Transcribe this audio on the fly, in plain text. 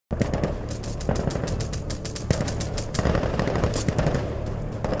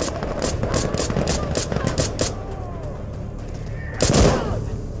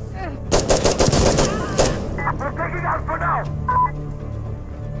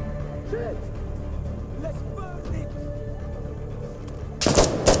Shit! Let's burn it!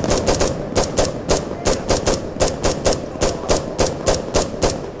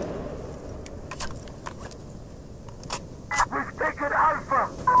 We've taken Alpha!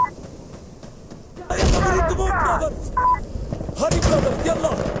 I am ready to move, brothers! Hurry, brothers,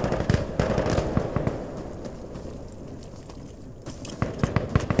 yalla!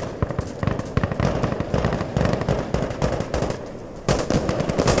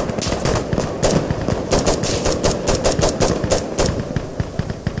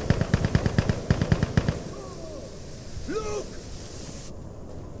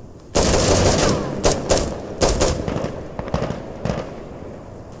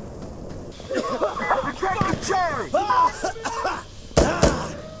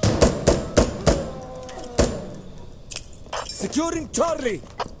 Securing Charlie!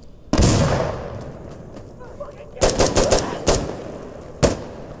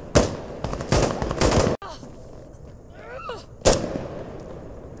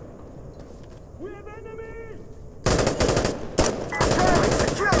 We have enemies!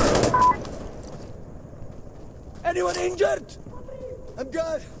 Anyone injured? I'm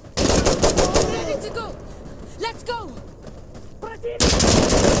good. Ready to go! Let's go!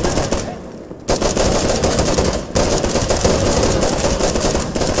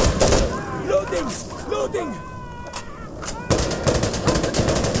 Loading! Loading!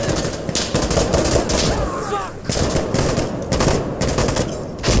 Fuck!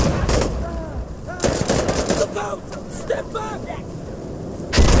 Look out! Step back!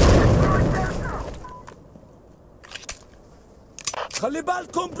 خلي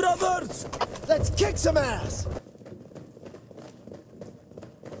بالكم brothers! Let's kick some ass!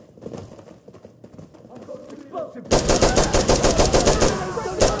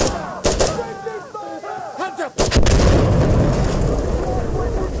 Hands up!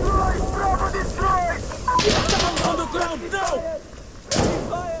 Down on the ground now!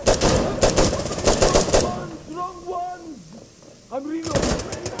 Wrong ones! I'm reloading!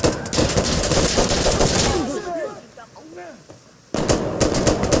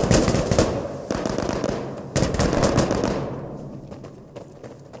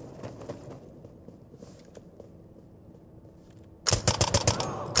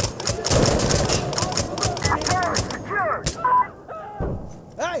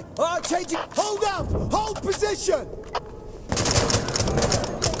 Hey! Changing! Hold up! Hold position!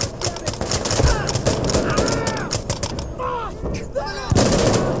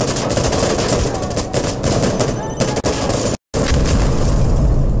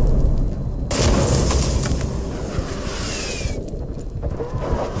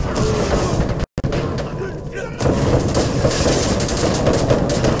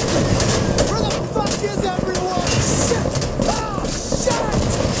 Where the fuck is everyone? Shit! Oh, shit!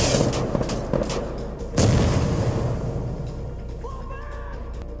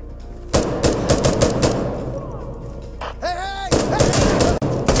 Hey, hey! Hey!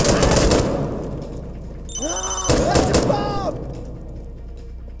 Ah, that's a bomb!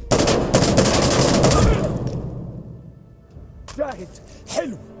 جاهز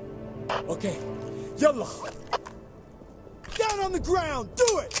حلو اوكي يلا down on the ground do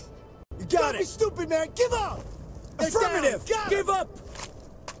it you got Don't it be stupid man give up affirmative give up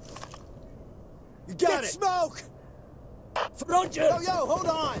you got it smoke Roger yo hold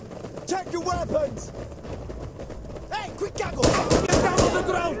on check your weapons hey quick goggle get down on the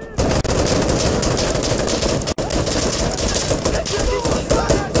ground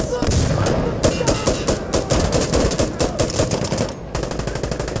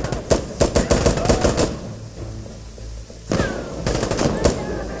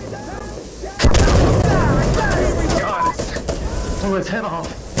Blew his head off.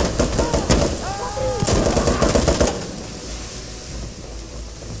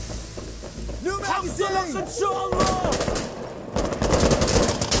 New magazine! إن شاء الله!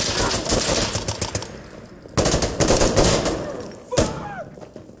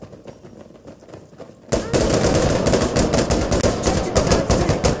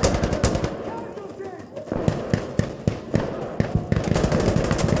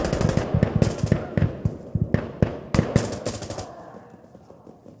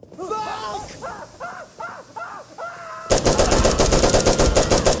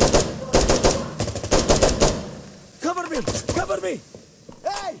 Cover me!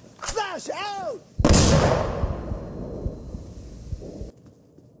 Hey! Flash out!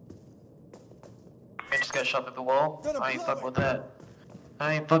 I just got shot at the wall. I ain't fucking with that.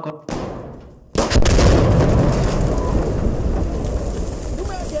 I ain't fucking with...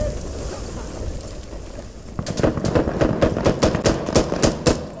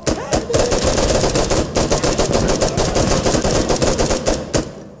 Hey!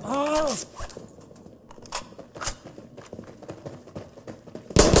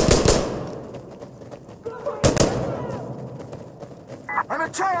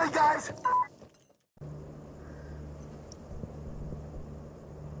 at Charlie, guys!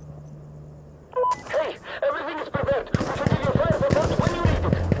 Hey, everything is prepared. We can give you fire support when you need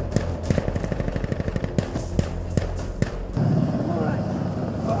it.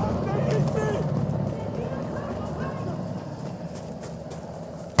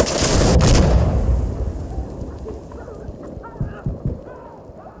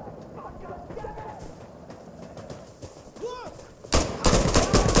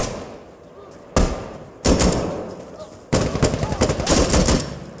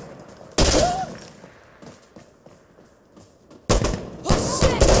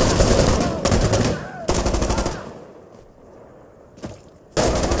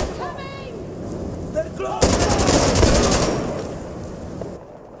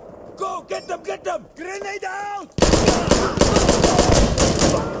 Get them! Grenade out!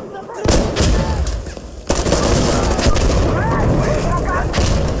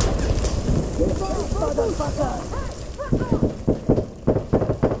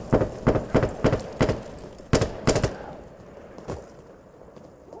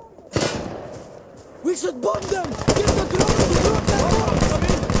 We should bomb them! Get the drones to drop that bomb! Come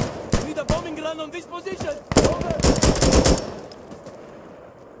in! We need a bombing run on this position! Over!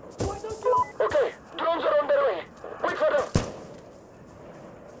 Okay, drones are on their way. Wait for them.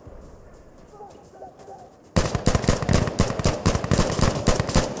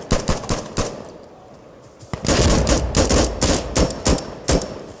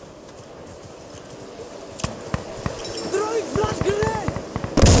 Throwing flash grenade!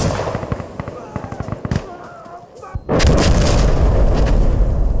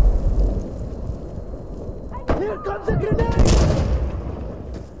 Here comes a grenade!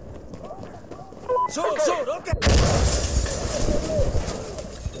 Sure, okay.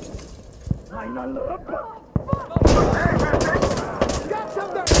 Got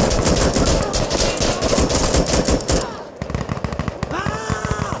something!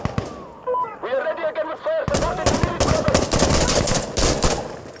 Ah! We are ready again with fire support if you need it, brother.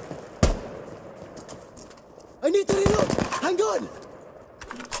 I need to reload! Hang on!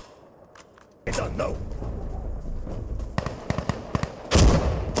 I don't know.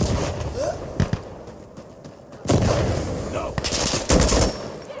 No.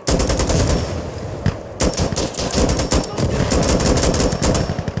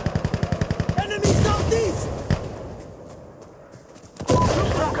 Enemy southeast!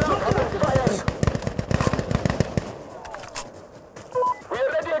 Strong ground under fire. We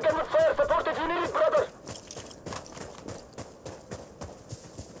are ready again with fire support if you need it, brother.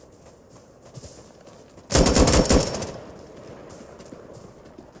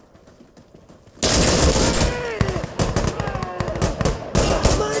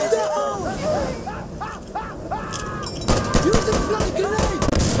 Use the flash grenade!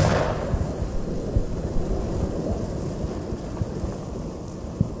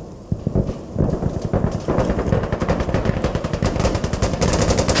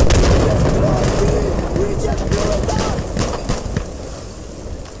 We just blew it up!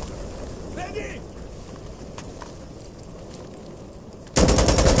 Ready!